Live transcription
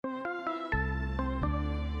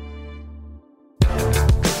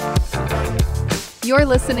You're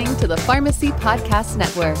listening to the Pharmacy Podcast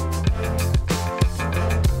Network.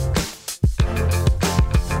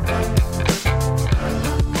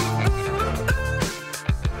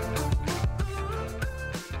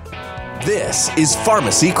 This is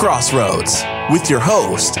Pharmacy Crossroads with your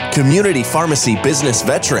host, community pharmacy business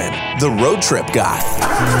veteran, the road trip guy,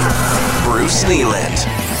 Bruce Kneeland.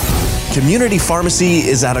 Community pharmacy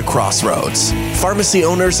is at a crossroads. Pharmacy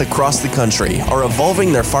owners across the country are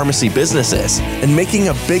evolving their pharmacy businesses and making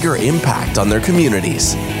a bigger impact on their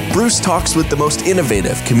communities. Bruce talks with the most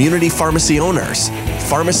innovative community pharmacy owners,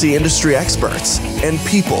 pharmacy industry experts, and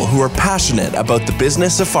people who are passionate about the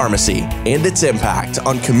business of pharmacy and its impact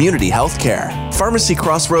on community healthcare. Pharmacy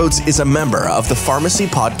Crossroads is a member of the Pharmacy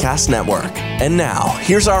Podcast Network. And now,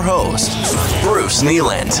 here's our host, Bruce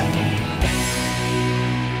Kneeland.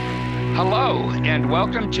 Hello, and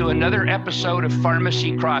welcome to another episode of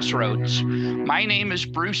Pharmacy Crossroads. My name is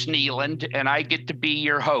Bruce Kneeland, and I get to be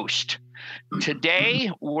your host.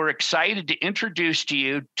 Today, we're excited to introduce to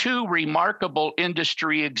you two remarkable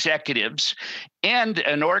industry executives and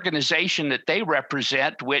an organization that they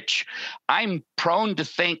represent, which I'm prone to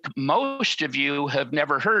think most of you have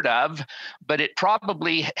never heard of, but it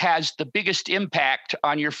probably has the biggest impact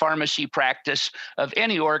on your pharmacy practice of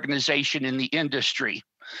any organization in the industry.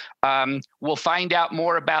 We'll find out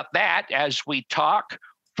more about that as we talk,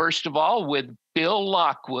 first of all, with Bill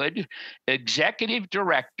Lockwood, Executive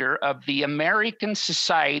Director of the American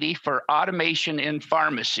Society for Automation in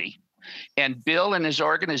Pharmacy. And Bill and his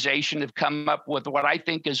organization have come up with what I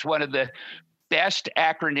think is one of the best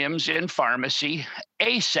acronyms in pharmacy,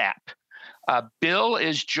 ASAP. Bill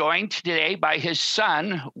is joined today by his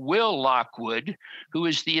son, Will Lockwood, who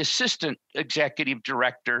is the Assistant Executive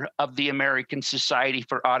Director of the American Society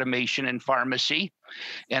for Automation in Pharmacy.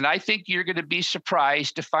 And I think you're going to be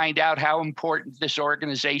surprised to find out how important this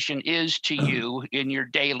organization is to you in your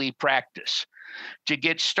daily practice. To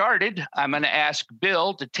get started, I'm going to ask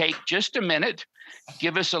Bill to take just a minute,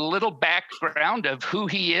 give us a little background of who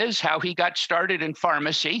he is, how he got started in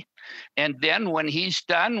pharmacy, and then when he's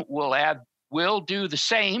done, we'll do the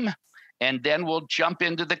same, and then we'll jump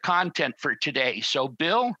into the content for today. So,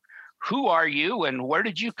 Bill, who are you and where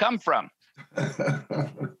did you come from?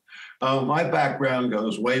 My background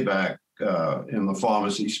goes way back in the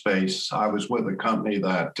pharmacy space. I was with a company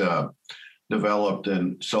that developed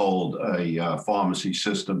and sold a pharmacy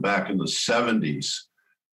system back in the 70s.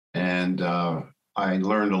 And I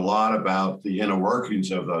learned a lot about the inner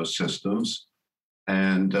workings of those systems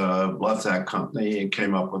and left that company and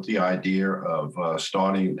came up with the idea of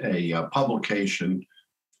starting a publication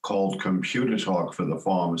called Computer Talk for the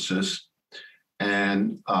Pharmacist.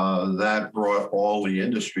 And that brought all the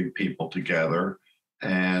industry people together.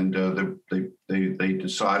 And they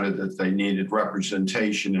decided that they needed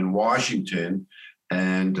representation in Washington.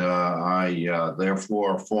 And I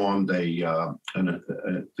therefore formed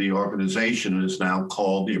the organization is now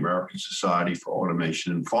called the American Society for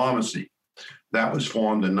Automation in Pharmacy. That was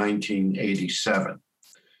formed in 1987.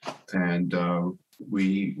 And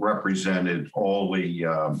we represented all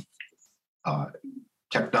the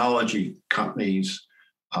technology companies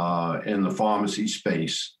in the pharmacy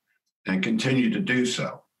space and continue to do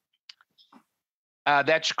so.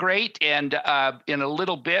 That's great. And in a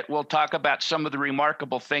little bit, we'll talk about some of the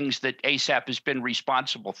remarkable things that ASAP has been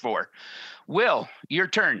responsible for. Will, your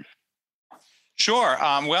turn. Sure.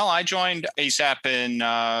 Well, I joined ASAP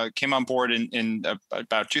and came on board in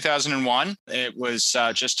about 2001. It was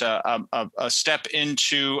just a step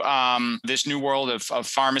into this new world of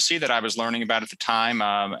pharmacy that I was learning about at the time,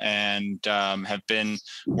 and have been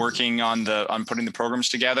working on putting the programs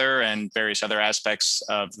together and various other aspects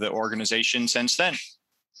of the organization since then.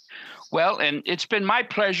 Well, and it's been my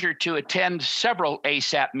pleasure to attend several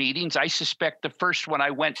ASAP meetings. I suspect the first one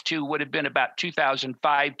I went to would have been about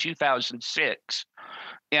 2005, 2006.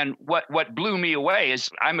 And what blew me away is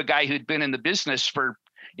I'm a guy who'd been in the business for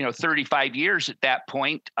 35 years at that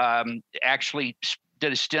point. Actually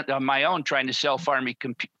did a stint on my own trying to sell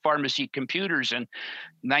pharmacy computers in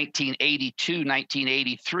 1982,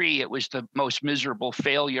 1983. It was the most miserable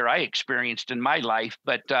failure I experienced in my life.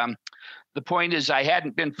 But the point is, I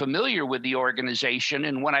hadn't been familiar with the organization.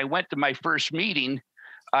 And when I went to my first meeting,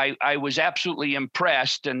 I was absolutely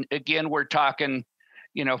impressed. And again, we're talking,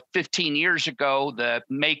 15 years ago, the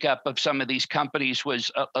makeup of some of these companies was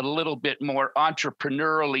a little bit more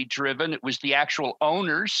entrepreneurially driven. It was the actual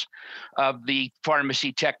owners of the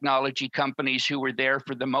pharmacy technology companies who were there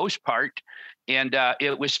for the most part. And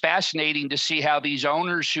it was fascinating to see how these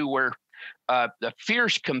owners who were the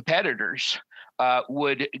fierce competitors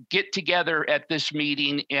would get together at this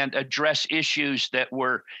meeting and address issues that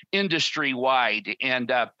were industry-wide.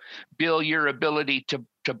 And Bill, your ability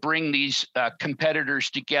to bring these competitors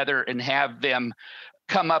together and have them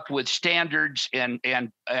come up with standards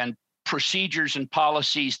and procedures and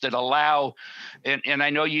policies that allow, and I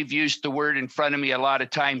know you've used the word in front of me a lot of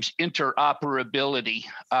times, interoperability,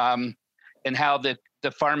 and how the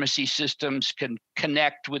pharmacy systems can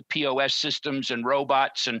connect with POS systems and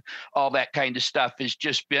robots and all that kind of stuff has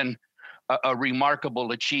just been a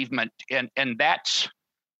remarkable achievement. And that's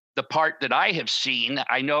the part that I have seen.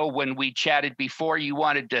 I know when we chatted before, you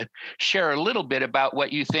wanted to share a little bit about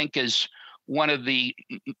what you think is one of the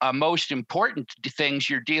most important things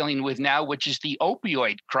you're dealing with now, which is the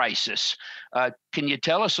opioid crisis. Can you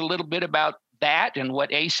tell us a little bit about that and what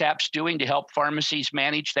ASAP's doing to help pharmacies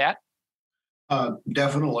manage that?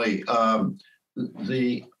 Definitely.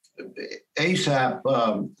 The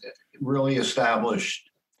ASAP really established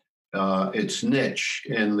its niche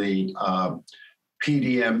in the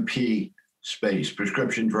PDMP space,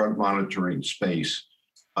 prescription drug monitoring space,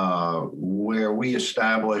 where we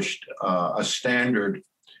established a standard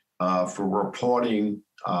for reporting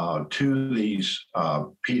to these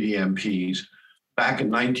PDMPs back in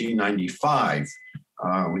 1995.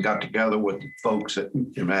 We got together with folks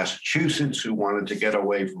in Massachusetts who wanted to get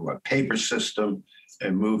away from a paper system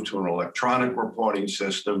and move to an electronic reporting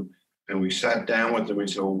system. And we sat down with them and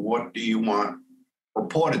said, well, what do you want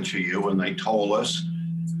reported to you? And they told us.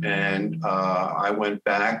 And I went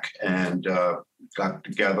back and got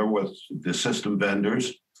together with the system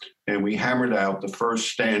vendors, and we hammered out the first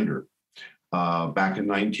standard back in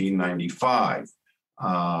 1995.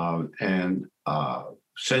 And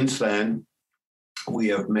since then, we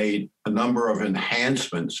have made a number of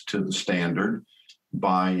enhancements to the standard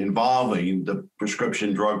by involving the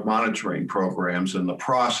prescription drug monitoring programs in the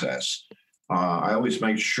process. I always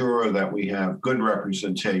make sure that we have good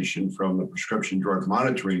representation from the prescription drug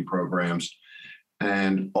monitoring programs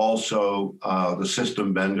and also the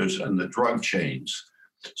system vendors and the drug chains.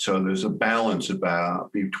 So there's a balance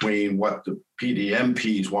between what the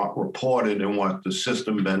PDMPs want reported and what the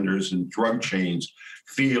system vendors and drug chains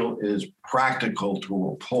feel is practical to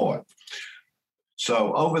report.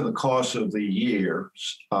 So over the course of the year,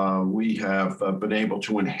 we have been able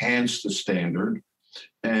to enhance the standard.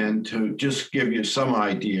 And to just give you some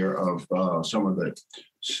idea of some of the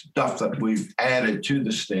stuff that we've added to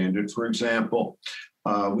the standard, for example,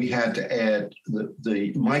 we had to add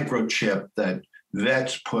the microchip that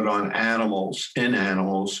vets put on animals,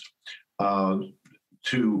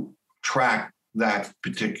 to track that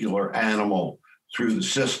particular animal through the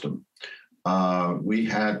system. We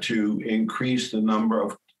had to increase the number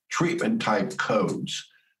of treatment type codes.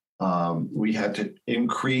 We had to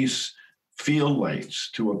increase field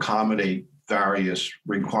lengths to accommodate various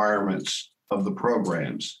requirements of the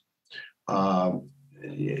programs. The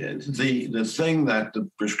thing that the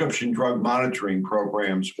prescription drug monitoring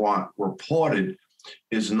programs want reported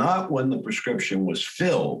is not when the prescription was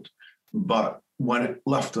filled, but when it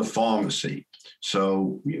left the pharmacy.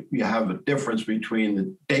 So you have a difference between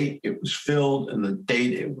the date it was filled and the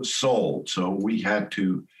date it was sold. So we had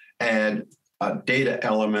to add a data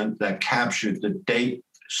element that captured the date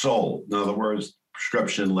sold. In other words,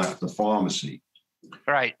 prescription left the pharmacy.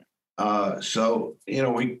 Right. So it's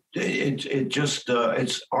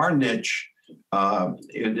our niche.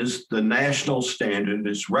 It is the national standard.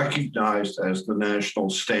 It's recognized as the national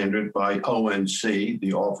standard by ONC,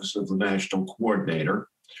 the Office of the National Coordinator,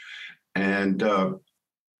 and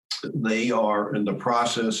they are in the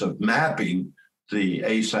process of mapping the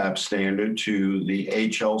ASAP standard to the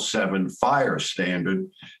HL7 FHIR standard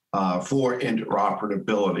for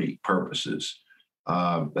interoperability purposes.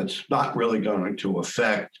 That's not really going to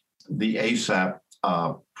affect the ASAP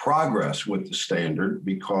progress with the standard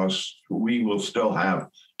because we will still have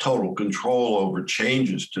total control over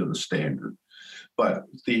changes to the standard. But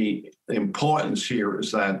the importance here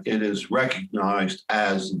is that it is recognized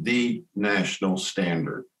as the national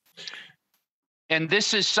standard. And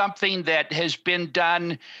this is something that has been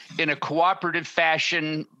done in a cooperative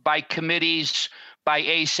fashion by committees, by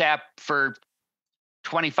ASAP for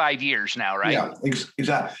 25 years now, right? Yeah,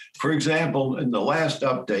 exactly. For example, in the last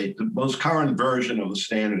update, the most current version of the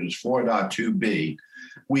standard is 4.2b.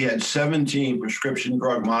 We had 17 prescription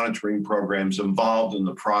drug monitoring programs involved in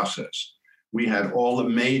the process. We had all the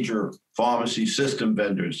major pharmacy system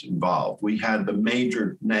vendors involved. We had the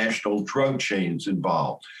major national drug chains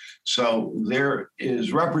involved. So there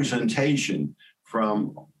is representation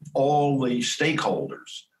from all the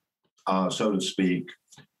stakeholders, so to speak,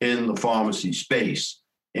 in the pharmacy space.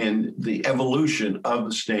 And the evolution of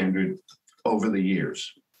the standard over the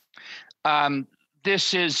years.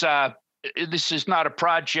 This is not a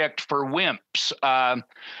project for wimps. I'm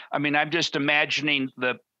just imagining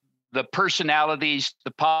the personalities,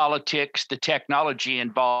 the politics, the technology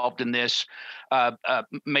involved in this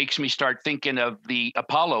makes me start thinking of the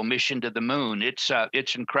Apollo mission to the moon.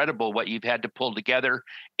 It's incredible what you've had to pull together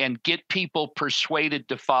and get people persuaded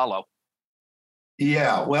to follow.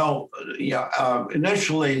 Yeah, well,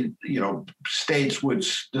 initially, states would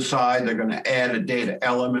decide they're going to add a data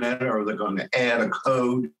element or they're going to add a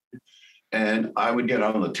code. And I would get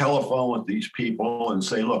on the telephone with these people and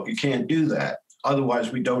say, look, you can't do that.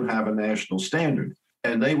 Otherwise, we don't have a national standard.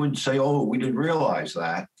 And they would say, oh, we didn't realize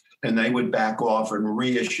that. And they would back off and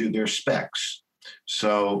reissue their specs.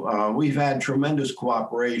 So we've had tremendous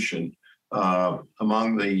cooperation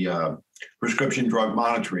among the prescription drug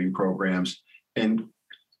monitoring programs in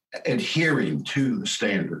adhering to the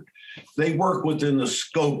standard. They work within the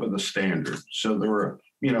scope of the standard. So there are,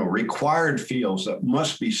 required fields that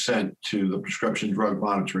must be sent to the prescription drug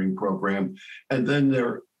monitoring program. And then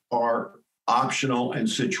there are optional and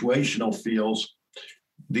situational fields.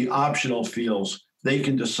 The optional fields, they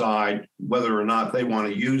can decide whether or not they want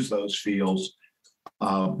to use those fields,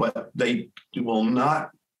 but they will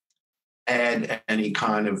not add any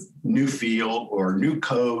kind of new field or new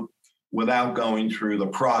code without going through the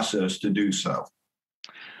process to do so.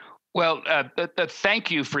 Well,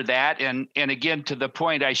 thank you for that. And again, to the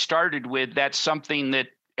point I started with, that's something that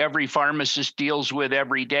every pharmacist deals with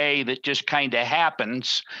every day that just kind of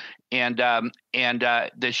happens. And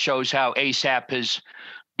this shows how ASAP has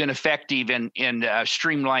been effective in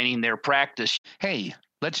streamlining their practice. Hey,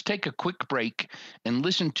 let's take a quick break and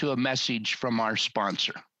listen to a message from our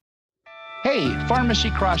sponsor. Hey, Pharmacy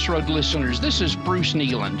Crossroad listeners, this is Bruce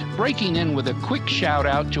Nealand, breaking in with a quick shout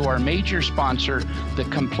out to our major sponsor, the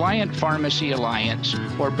Compliant Pharmacy Alliance,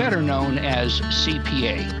 or better known as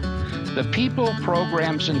CPA. The people,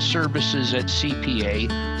 programs, and services at CPA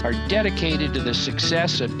are dedicated to the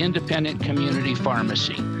success of independent community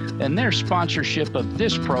pharmacy, and their sponsorship of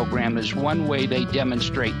this program is one way they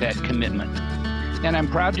demonstrate that commitment. And I'm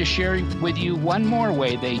proud to share with you one more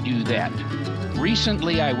way they do that.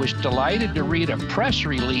 Recently, I was delighted to read a press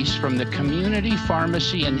release from the Community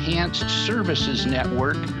Pharmacy Enhanced Services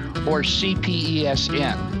Network, or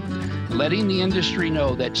CPESN, letting the industry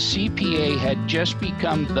know that CPA had just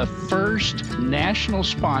become the first national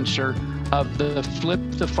sponsor of the Flip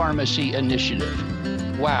the Pharmacy initiative.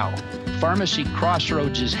 Wow, Pharmacy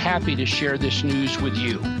Crossroads is happy to share this news with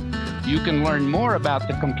you. You can learn more about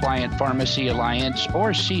the Compliant Pharmacy Alliance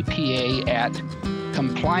or CPA at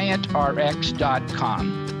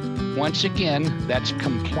compliantrx.com. Once again, that's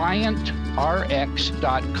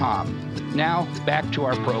compliantrx.com. Now back to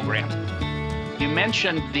our program. You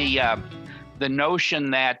mentioned the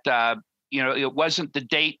notion that it wasn't the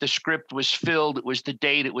date the script was filled, it was the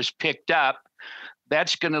date it was picked up.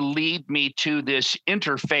 That's going to lead me to this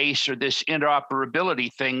interface or this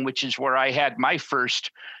interoperability thing, which is where I had my first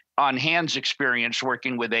on-hands experience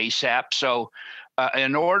working with ASAP. So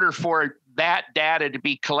in order for that data to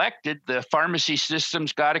be collected, the pharmacy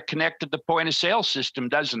system's got to connect to the point of sale system,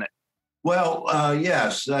 doesn't it? Well,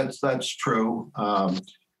 yes, that's true.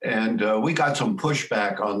 And we got some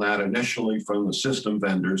pushback on that initially from the system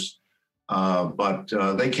vendors, but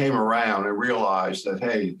they came around and realized that,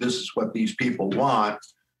 hey, this is what these people want.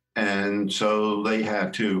 And so they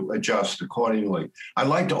had to adjust accordingly. I'd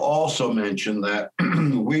like to also mention that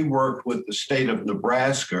we worked with the state of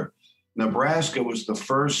Nebraska. Nebraska was the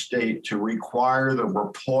first state to require the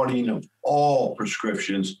reporting of all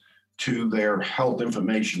prescriptions to their health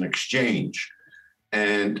information exchange.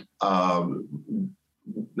 And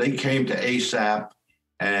they came to ASAP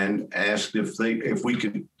and asked if they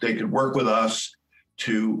could work with us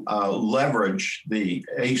to leverage the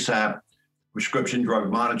ASAP prescription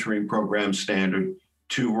drug monitoring program standard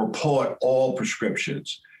to report all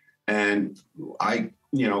prescriptions. And I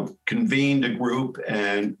convened a group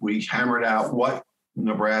and we hammered out what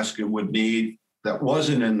Nebraska would need that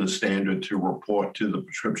wasn't in the standard to report to the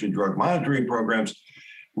prescription drug monitoring programs.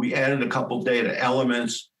 We added a couple data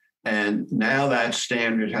elements, and now that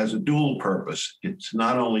standard has a dual purpose. It's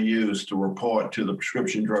not only used to report to the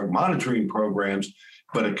prescription drug monitoring programs,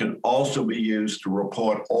 but it can also be used to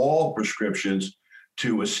report all prescriptions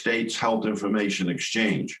to a state's health information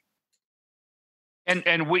exchange.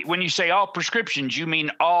 And when you say all prescriptions, you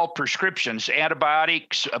mean all prescriptions,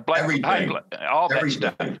 antibiotics, everything, all that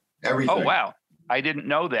stuff. Everything. Oh, wow. I didn't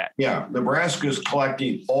know that. Yeah, Nebraska is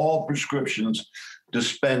collecting all prescriptions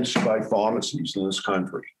dispensed by pharmacies in this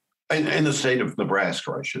country, in the state of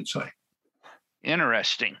Nebraska, I should say.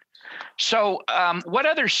 Interesting. So, what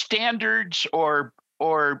other standards or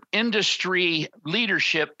industry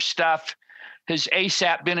leadership stuff has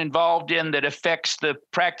ASAP been involved in that affects the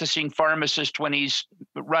practicing pharmacist when he's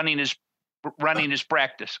running his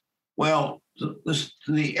practice? Well,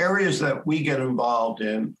 the areas that we get involved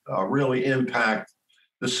in really impact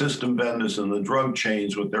the system vendors and the drug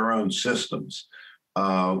chains with their own systems.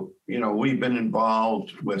 We've been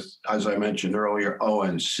involved with, as I mentioned earlier,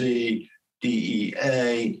 ONC,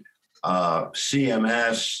 DEA,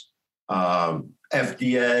 CMS,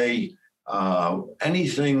 FDA,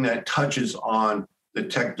 anything that touches on the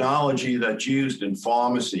technology that's used in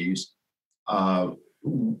pharmacies.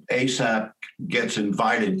 ASAP gets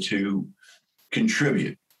invited to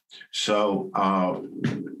contribute. So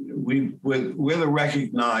we're the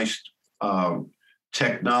recognized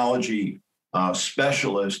technology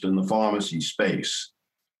specialist in the pharmacy space.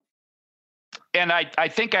 And I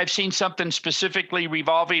think I've seen something specifically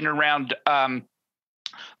revolving around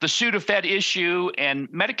the Sudafed issue and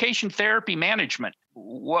medication therapy management.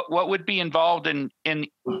 What would be involved in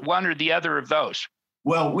one or the other of those?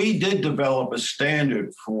 Well, we did develop a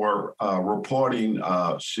standard for reporting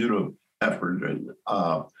pseudoephedrine.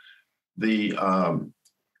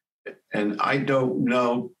 And I don't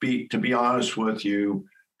know, to be honest with you,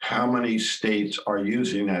 how many states are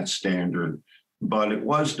using that standard, but it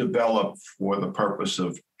was developed for the purpose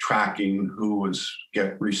of tracking who was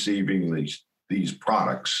receiving these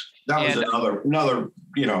products. That was another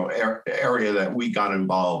area that we got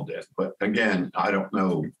involved in. But again, I don't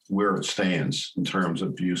know where it stands in terms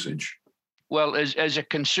of usage. Well, as a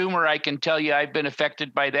consumer, I can tell you I've been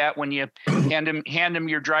affected by that when you hand them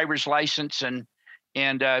your driver's license and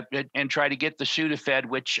try to get the Sudafed,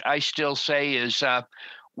 which I still say is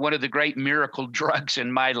one of the great miracle drugs in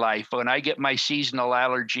my life. When I get my seasonal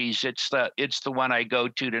allergies, it's the one I go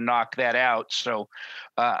to knock that out. So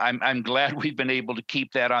I'm glad we've been able to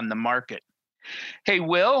keep that on the market. Hey,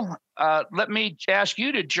 Will, let me ask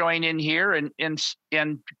you to join in here and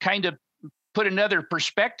kind of put another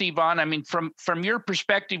perspective on. I mean, from your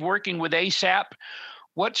perspective, working with ASAP,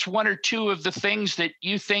 what's one or two of the things that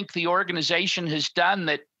you think the organization has done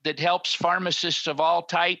that helps pharmacists of all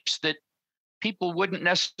types that people wouldn't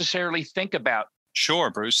necessarily think about?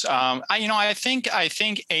 Sure, Bruce. I think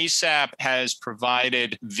ASAP has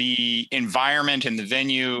provided the environment and the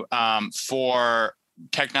venue for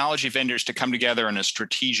technology vendors to come together in a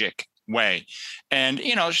strategic way. And,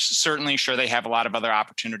 certainly, sure, they have a lot of other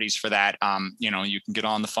opportunities for that. You can get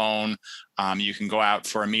on the phone, you can go out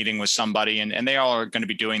for a meeting with somebody, and they all are going to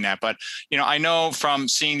be doing that. But, I know from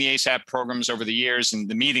seeing the ASAP programs over the years and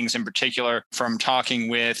the meetings in particular, from talking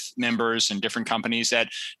with members and different companies, that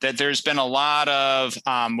there's been a lot of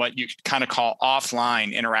what you could kind of call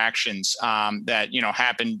offline interactions that,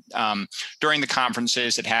 happen during the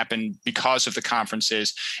conferences, that happen because of the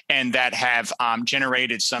conferences, and that have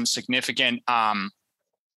generated some significant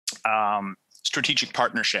strategic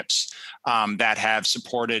partnerships that have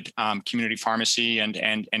supported community pharmacy and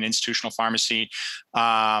institutional pharmacy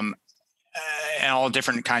and all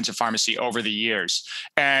different kinds of pharmacy over the years.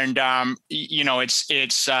 And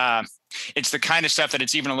it's the kind of stuff that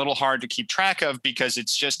it's even a little hard to keep track of, because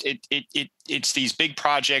it's just it's these big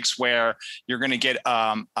projects where you're going to get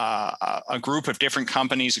a group of different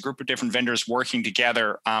companies, a group of different vendors working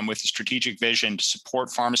together with a strategic vision to support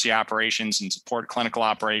pharmacy operations and support clinical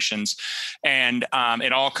operations, and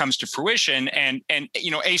it all comes to fruition. And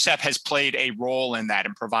ASAP has played a role in that,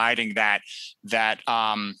 in providing that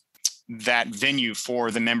venue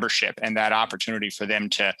for the membership and that opportunity for them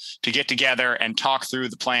to get together and talk through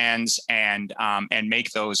the plans and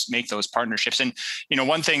make those partnerships. And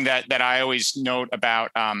one thing that I always note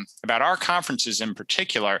about our conferences in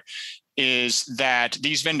particular is that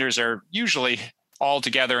these vendors are usually all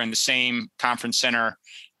together in the same conference center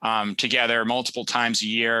together multiple times a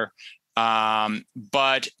year.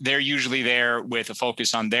 But they're usually there with a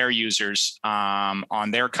focus on their users,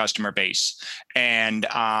 on their customer base. And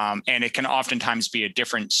it can oftentimes be a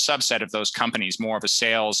different subset of those companies, more of a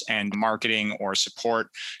sales and marketing or support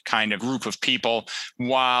kind of group of people,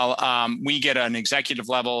 while we get an executive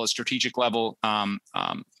level, a strategic level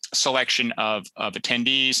selection of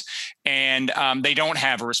attendees, and they don't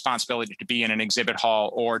have a responsibility to be in an exhibit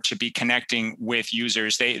hall or to be connecting with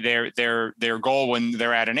users. Their goal when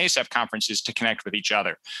they're at an ASAP conference is to connect with each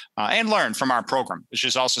other and learn from our program, which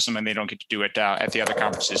is also something they don't get to do at the other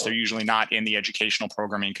conferences. They're usually not in the educational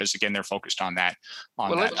programming because, again, they're focused on that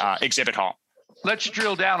exhibit hall. Let's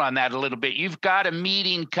drill down on that a little bit. You've got a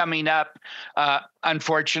meeting coming up.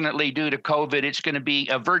 Unfortunately, due to COVID, it's going to be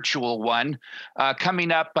a virtual one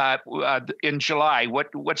coming up in July.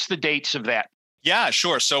 What's the dates of that? Yeah,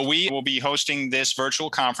 sure. So we will be hosting this virtual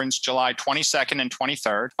conference July 22nd and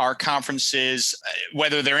 23rd. Our conferences,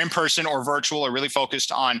 whether they're in person or virtual, are really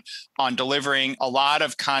focused on delivering a lot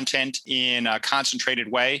of content in a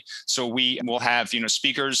concentrated way. So we will have,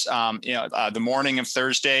 speakers, the morning of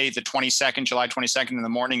Thursday, the 22nd, July 22nd, and the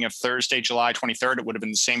morning of Thursday, July 23rd. It would have been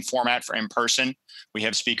the same format for in person. We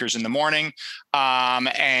have speakers in the morning,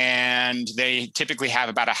 and they typically have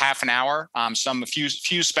about a half an hour. A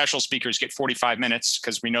few special speakers get 45 minutes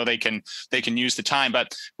because we know they can use the time,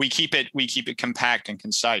 but we keep it compact and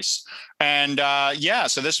concise. And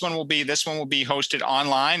so this one will be hosted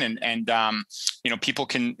online, and people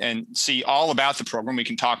can see all about the program. We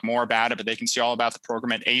can talk more about it, but they can see all about the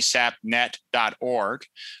program at asapnet.org.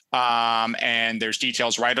 And there's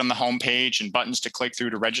details right on the homepage and buttons to click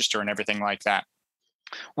through to register and everything like that.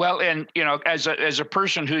 Well, and as a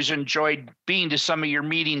person who's enjoyed being to some of your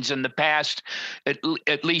meetings in the past,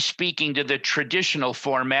 at least speaking to the traditional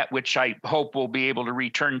format, which I hope we'll be able to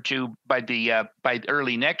return to by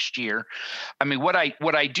early next year. I mean, what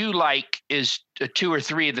I do like is two or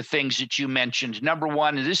three of the things that you mentioned. Number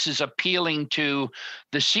one, this is appealing to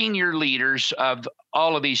the senior leaders of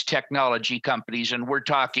all of these technology companies, and we're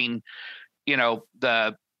talking,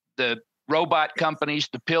 the robot companies,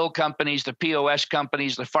 the pill companies, the POS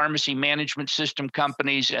companies, the pharmacy management system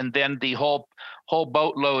companies, and then the whole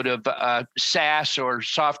boatload of SaaS or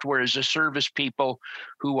software as a service people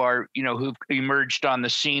who are, who've emerged on the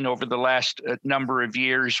scene over the last number of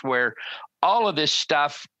years, where all of this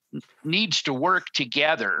stuff needs to work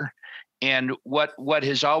together. And what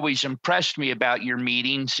has always impressed me about your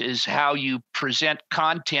meetings is how you present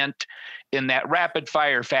content in that rapid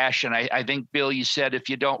fire fashion. I think, Bill, you said if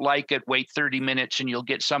you don't like it, wait 30 minutes and you'll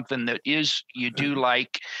get something that you do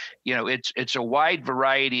like. It's a wide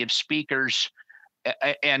variety of speakers,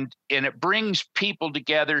 and it brings people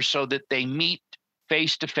together so that they meet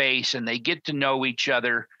face to face and they get to know each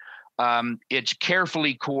other. It's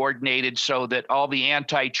carefully coordinated so that all the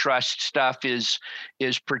antitrust stuff is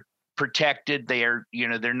protected. They're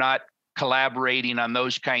not collaborating on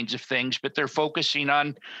those kinds of things, but they're focusing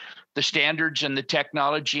on the standards and the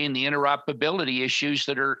technology and the interoperability issues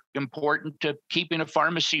that are important to keeping a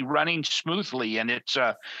pharmacy running smoothly. And it's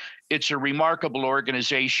a remarkable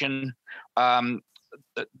organization. Bill,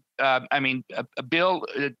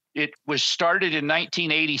 it was started in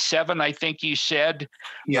 1987, I think you said.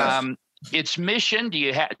 Yes. Its mission, do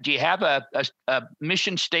you have a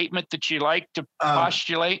mission statement that you like to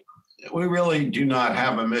postulate? We really do not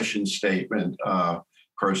have a mission statement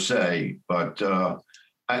per se, but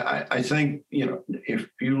I think, if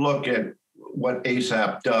you look at what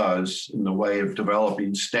ASAP does in the way of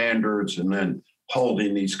developing standards and then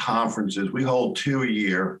holding these conferences, we hold 2 a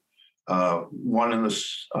year, one in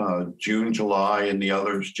the June, July, and the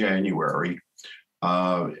other is January.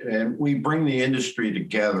 And we bring the industry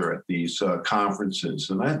together at these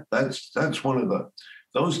conferences. And that's one of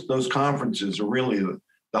those conferences are really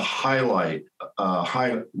the highlight of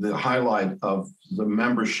the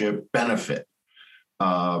membership benefit.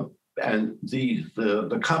 And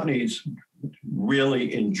the companies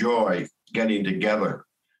really enjoy getting together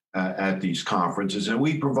at these conferences, and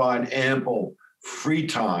we provide ample free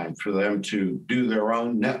time for them to do their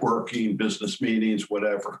own networking, business meetings,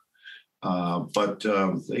 whatever. But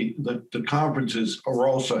the conferences are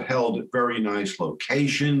also held at very nice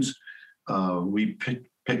locations. We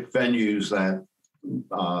pick venues that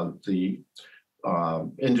the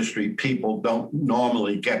industry people don't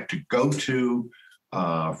normally get to go to.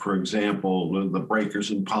 For example, the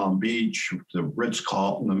Breakers in Palm Beach, the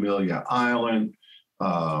Ritz-Carlton Amelia Island,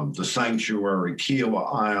 the Sanctuary Kiowa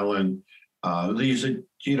Island. These are,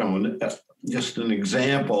 just an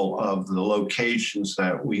example of the locations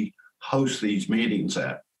that we host these meetings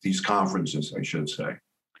at, these conferences, I should say.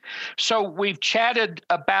 So we've chatted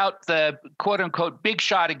about the quote unquote big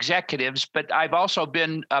shot executives, but I've also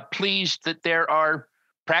been pleased that there are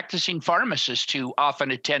practicing pharmacists who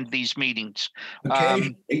often attend these meetings.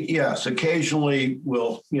 Yes, occasionally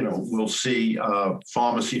we'll see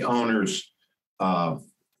pharmacy owners, attend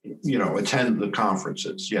the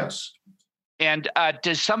conferences. Yes. And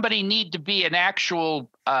does somebody need to be an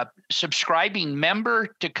actual subscribing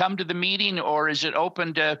member to come to the meeting, or is it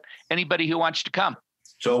open to anybody who wants to come?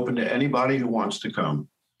 It's open to anybody who wants to come.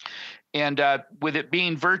 And with it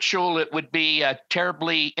being virtual, it would be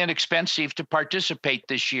terribly inexpensive to participate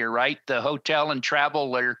this year, right? The hotel and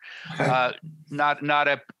travel are not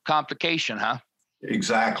a complication, huh?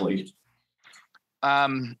 Exactly.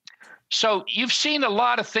 So you've seen a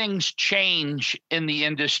lot of things change in the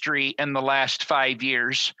industry in the last 5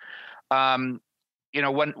 years. When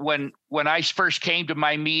I first came to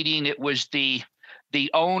my meeting, it was the the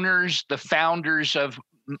owners, the founders of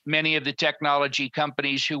many of the technology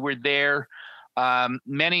companies who were there.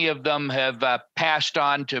 Many of them have passed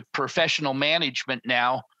on to professional management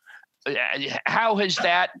now. How has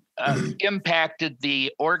that impacted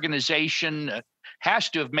the organization? Has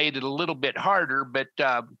to have made it a little bit harder, but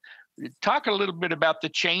talk a little bit about the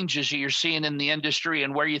changes you're seeing in the industry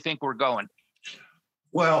and where you think we're going.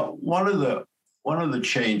 Well, one of the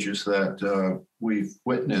changes that we've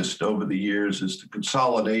witnessed over the years is the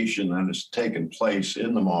consolidation that has taken place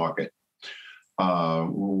in the market,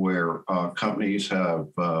 where companies have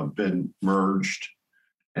been merged,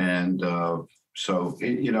 and so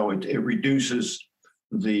it reduces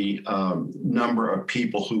the number of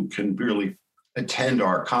people who can really attend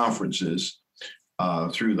our conferences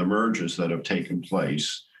through the mergers that have taken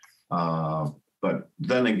place. But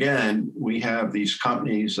then again, we have these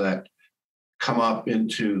companies that come up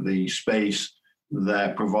into the space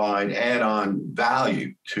that provide add-on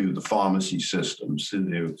value to the pharmacy systems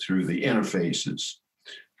through the interfaces.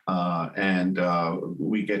 And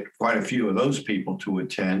we get quite a few of those people to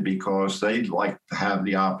attend because they'd like to have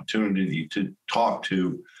the opportunity to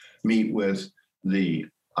meet with the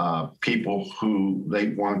people who they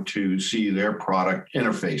want to see their product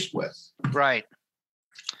interfaced with. Right.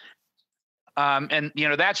 And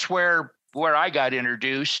that's where I got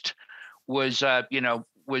introduced was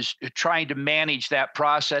trying to manage that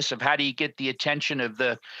process of how do you get the attention of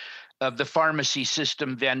the pharmacy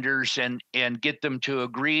system vendors and get them to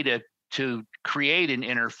agree to create an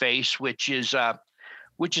interface, which is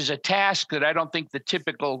a task that I don't think the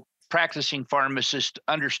typical practicing pharmacist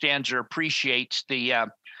understands or appreciates. The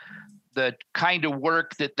kind of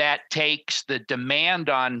work that takes, the demand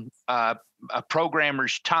on a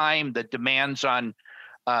programmer's time, the demands on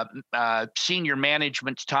senior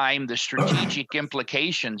management's time, the strategic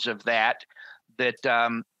implications of that. If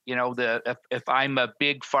I'm a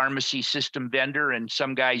big pharmacy system vendor and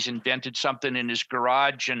some guy's invented something in his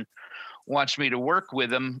garage and wants me to work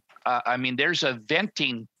with him, there's a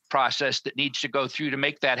venting process that needs to go through to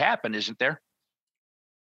make that happen, isn't there?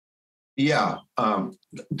 Yeah.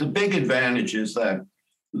 The big advantage is that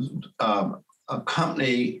a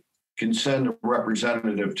company can send a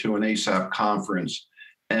representative to an ASAP conference,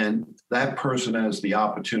 and that person has the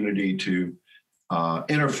opportunity to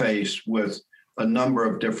interface with a number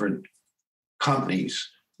of different companies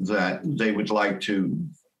that they would like to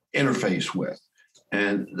interface with.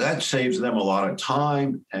 And that saves them a lot of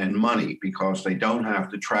time and money because they don't have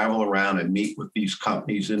to travel around and meet with these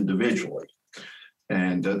companies individually.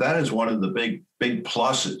 And that is one of the big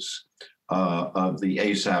pluses of the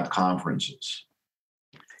ASAP conferences.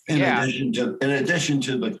 In addition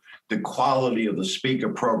to the quality of the speaker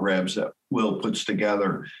programs that Will puts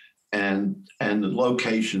together and the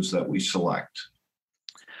locations that we select.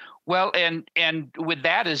 Well, and with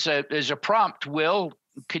that as a prompt, Will,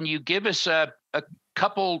 can you give us a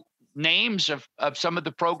couple names of some of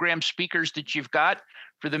the program speakers that you've got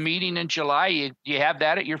for the meeting in July? Do you have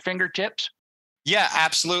that at your fingertips? Yeah,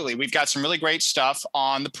 absolutely. We've got some really great stuff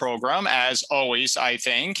on the program, as always, I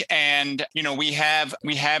think. And, we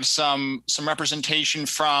have some representation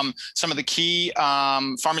from some of the key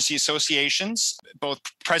pharmacy associations, both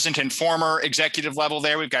present and former executive level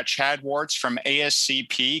there. We've got Chad Warts from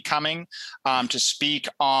ASCP coming to speak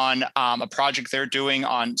on a project they're doing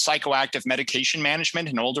on psychoactive medication management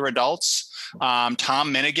in older adults. Tom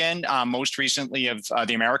Minigan, most recently of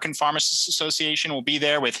the American Pharmacists Association, will be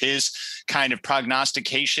there with his kind of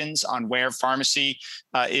prognostications on where pharmacy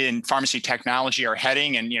in pharmacy technology are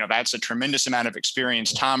heading. And, that's a tremendous amount of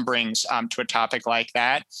experience Tom brings to a topic like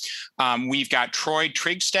that. We've got Troy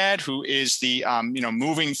Trigstad, who is the,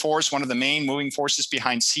 moving force, one of the main moving forces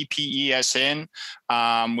behind CPESN,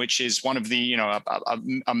 which is one of the,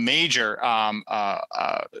 a major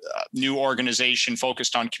new organization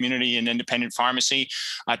focused on community and independent pharmacy,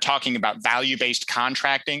 talking about value-based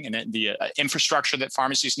contracting and the infrastructure that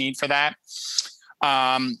pharmacies need for that.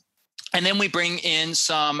 And then we bring in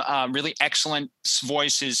some really excellent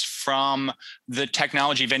voices from the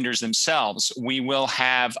technology vendors themselves. We will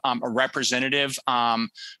have a representative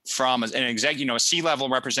from an executive, a C-level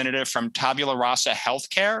representative from Tabula Rasa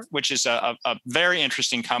Healthcare, which is a very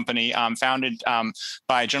interesting company founded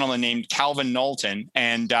by a gentleman named Calvin Knowlton.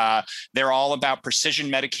 And they're all about precision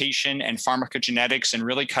medication and pharmacogenetics and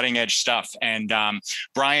really cutting edge stuff. And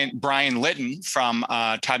Brian Litton from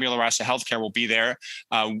Tabula Rasa Healthcare will be there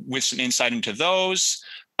with some insight into those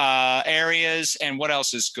areas. And what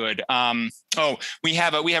else is good? Oh, we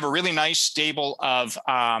have a really nice stable of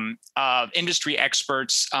industry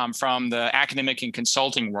experts from the academic and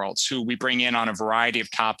consulting worlds who we bring in on a variety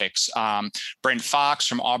of topics. Brent Fox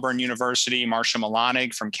from Auburn University, Marcia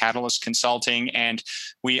Malanig from Catalyst Consulting, and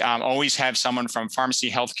we always have someone from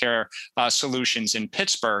Pharmacy Healthcare Solutions in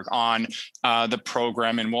Pittsburgh on the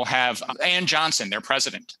program, and we'll have Ann Johnson, their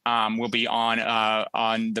president, will be on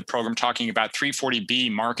the program talking about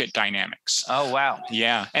 340B market dynamics. Oh, wow.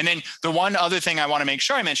 Yeah, and then the one other thing I want to make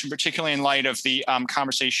sure I mention, particularly in light of the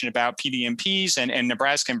conversation about PDMPs and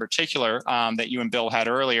Nebraska in particular that you and Bill had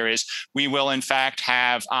earlier, is we will in fact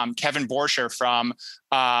have Kevin Borscher from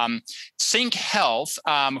Sync Health,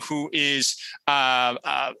 who is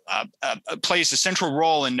plays a central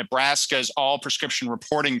role in Nebraska's all prescription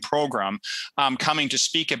reporting program, coming to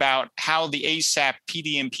speak about how the ASAP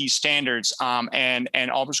PDMP standards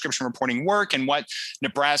and all prescription reporting work, and what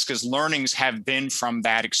Nebraska's learnings have been from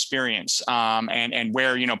that experience, and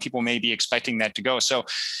where people may be expecting that to go. So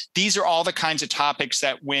these are all the kinds of topics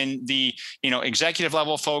that when the executive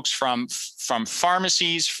level folks from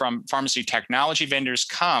pharmacies, from pharmacy technology vendors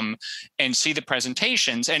come and see the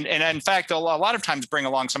presentations, and in fact a lot of times bring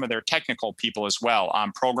along some of their technical people as well,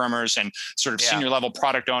 programmers and sort of senior level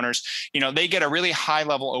product owners. They get a really high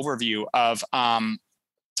level overview of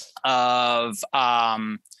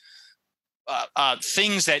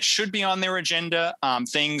things that should be on their agenda,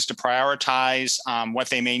 things to prioritize, what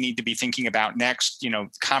they may need to be thinking about next,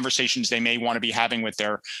 conversations they may want to be having with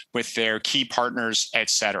their key partners, et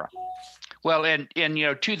cetera. Well, and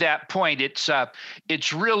to that point, it's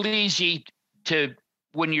real easy to,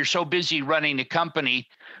 when you're so busy running a company,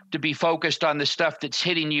 to be focused on the stuff that's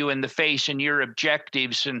hitting you in the face and your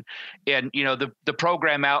objectives, and the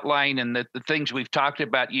program outline and the things we've talked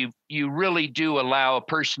about. You really do allow a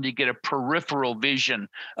person to get a peripheral vision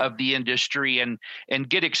of the industry and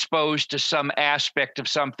get exposed to some aspect of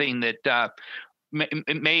something that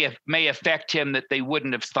may affect him that they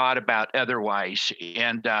wouldn't have thought about otherwise.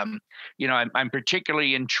 And I'm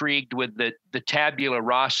particularly intrigued with the tabula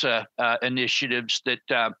rasa initiatives that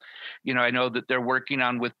I know that they're working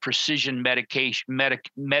on with precision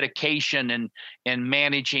medication and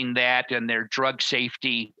managing that, and their drug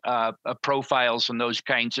safety profiles and those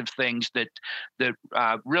kinds of things that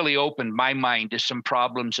really opened my mind to some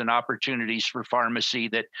problems and opportunities for pharmacy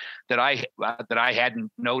that I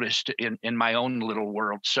hadn't noticed in my own little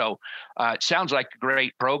world. So it sounds like a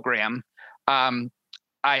great program. We're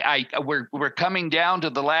coming down to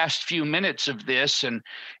the last few minutes of this, and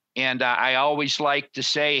I always like to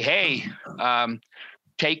say, hey,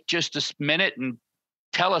 take just a minute and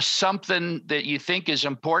tell us something that you think is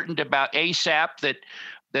important about ASAP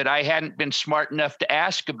that I hadn't been smart enough to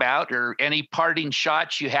ask about, or any parting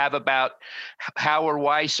shots you have about how or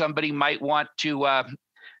why somebody might want to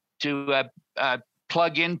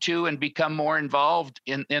plug into and become more involved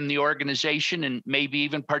in the organization, and maybe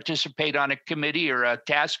even participate on a committee or a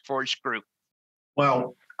task force group.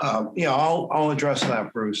 Well, I'll address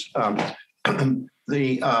that, Bruce.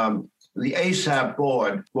 The ASAP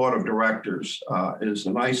board of directors is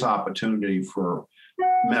a nice opportunity for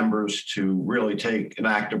members to really take an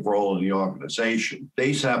active role in the organization. The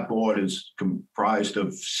ASAP board is comprised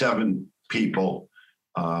of 7 people.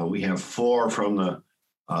 We have 4 from the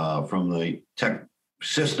tech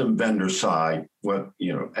system vendor side,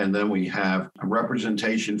 and then we have a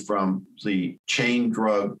representation from the chain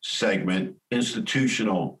drug segment,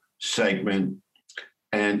 institutional segment,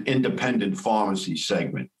 and independent pharmacy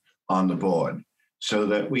segment on the board, so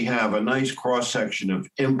that we have a nice cross-section of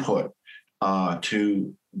input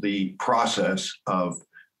to the process of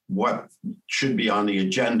what should be on the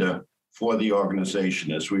agenda for the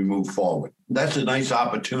organization as we move forward. That's a nice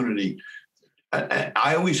opportunity.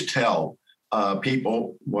 I always tell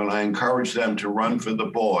people, when I encourage them to run for the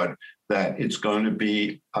board, that it's going to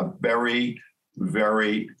be a very,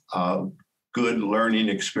 very good learning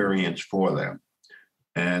experience for them.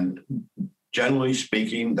 And generally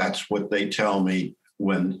speaking, that's what they tell me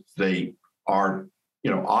when they are,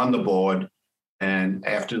 on the board, and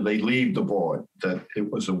after they leave the board, that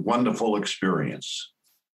it was a wonderful experience.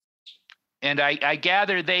 And I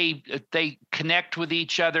gather they connect with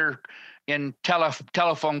each other in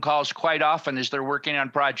telephone calls quite often as they're working on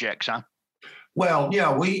projects, huh? Well,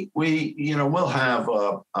 yeah, we'll have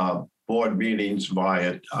board meetings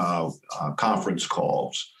via conference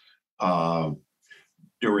calls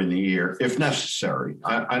during the year, if necessary.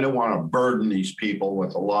 I don't want to burden these people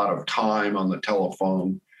with a lot of time on the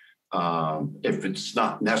telephone if it's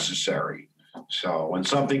not necessary. So when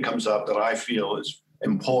something comes up that I feel is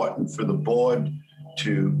important for the board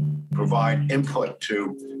to provide input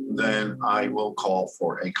to, then I will call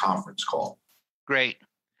for a conference call. Great.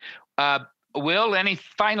 Will, any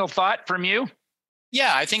final thought from you?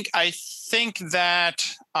 Yeah, I think that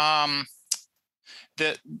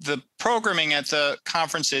the programming at the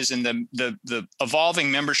conferences and the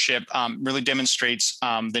evolving membership really demonstrates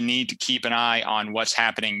the need to keep an eye on what's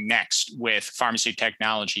happening next with pharmacy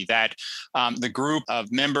technology. That the group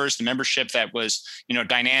of members, the membership that was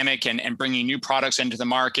dynamic and bringing new products into the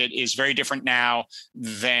market is very different now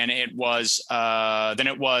than it was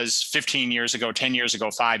 15 years ago, 10 years ago,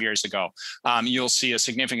 5 years ago. You'll see a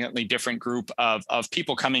significantly different group of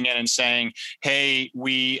people coming in and saying, "Hey,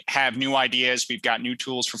 we have new ideas. We've got new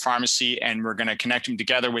tools for pharmacy, and we're going to connect them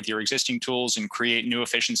together with your existing tools and create new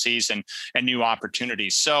efficiencies and new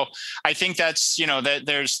opportunities." So I think that's, that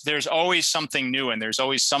there's always something new, and there's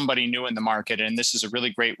always somebody new in the market. And this is a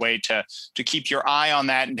really great way to keep your eye on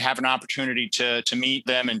that and have an opportunity to meet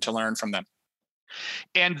them and to learn from them.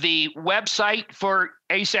 And the website for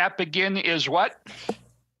ASAP again is what?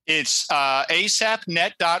 It's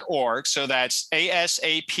asapnet.org. So that's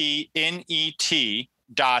ASAPNET.org.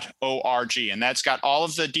 And that's got all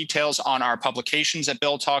of the details on our publications that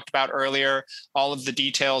Bill talked about earlier, all of the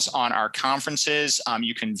details on our conferences.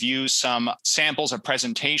 You can view some samples of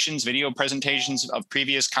presentations, video presentations of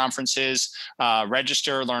previous conferences,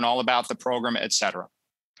 register, learn all about the program, etc.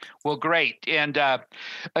 Well, great. And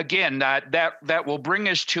again, that will bring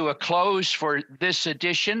us to a close for this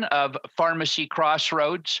edition of Pharmacy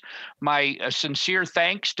Crossroads. My sincere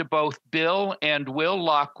thanks to both Bill and Will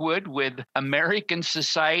Lockwood with American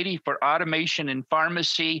Society for Automation in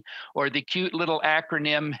Pharmacy, or the cute little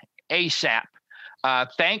acronym ASAP.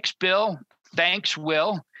 Thanks, Bill. Thanks,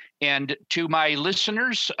 Will. And to my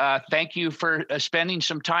listeners, thank you for spending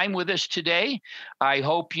some time with us today. I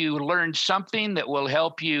hope you learned something that will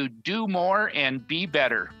help you do more and be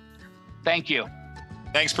better. Thank you.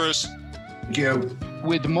 Thanks, Bruce. Thank you.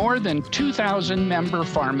 With more than 2,000 member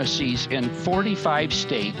pharmacies in 45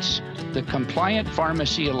 states, the Compliant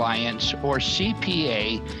Pharmacy Alliance, or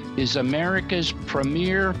CPA, is America's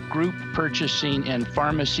premier group purchasing and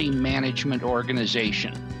pharmacy management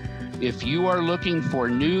organization. If you are looking for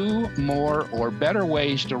new, more, or better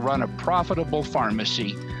ways to run a profitable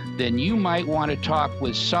pharmacy, then you might want to talk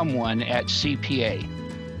with someone at CPA.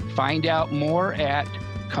 Find out more at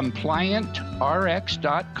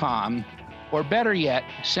compliantrx.com, or better yet,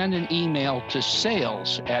 send an email to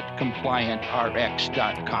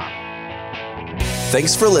sales@compliantrx.com.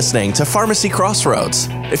 Thanks for listening to Pharmacy Crossroads.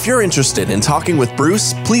 If you're interested in talking with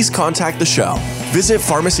Bruce, please contact the show. Visit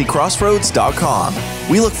pharmacycrossroads.com.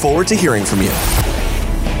 We look forward to hearing from you.